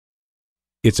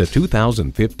It's a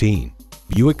 2015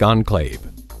 Buick Enclave.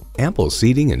 Ample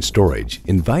seating and storage,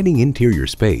 inviting interior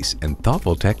space, and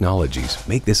thoughtful technologies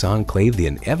make this Enclave the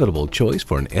inevitable choice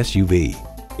for an SUV.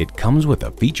 It comes with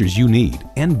the features you need,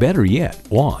 and better yet,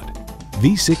 want.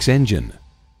 V6 engine,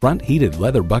 front heated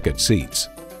leather bucket seats,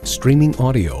 streaming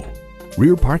audio,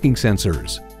 rear parking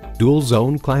sensors, dual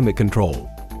zone climate control,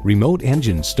 remote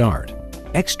engine start,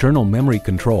 external memory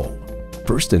control,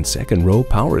 first and second row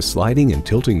power sliding and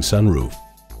tilting sunroof,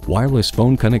 wireless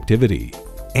phone connectivity,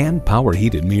 and power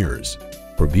heated mirrors.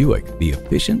 For Buick, the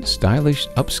efficient, stylish,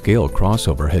 upscale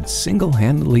crossover had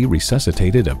single-handedly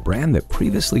resuscitated a brand that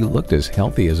previously looked as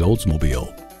healthy as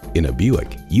Oldsmobile. In a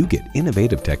Buick, you get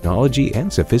innovative technology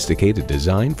and sophisticated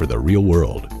design for the real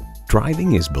world.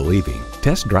 Driving is believing.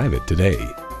 Test drive it today.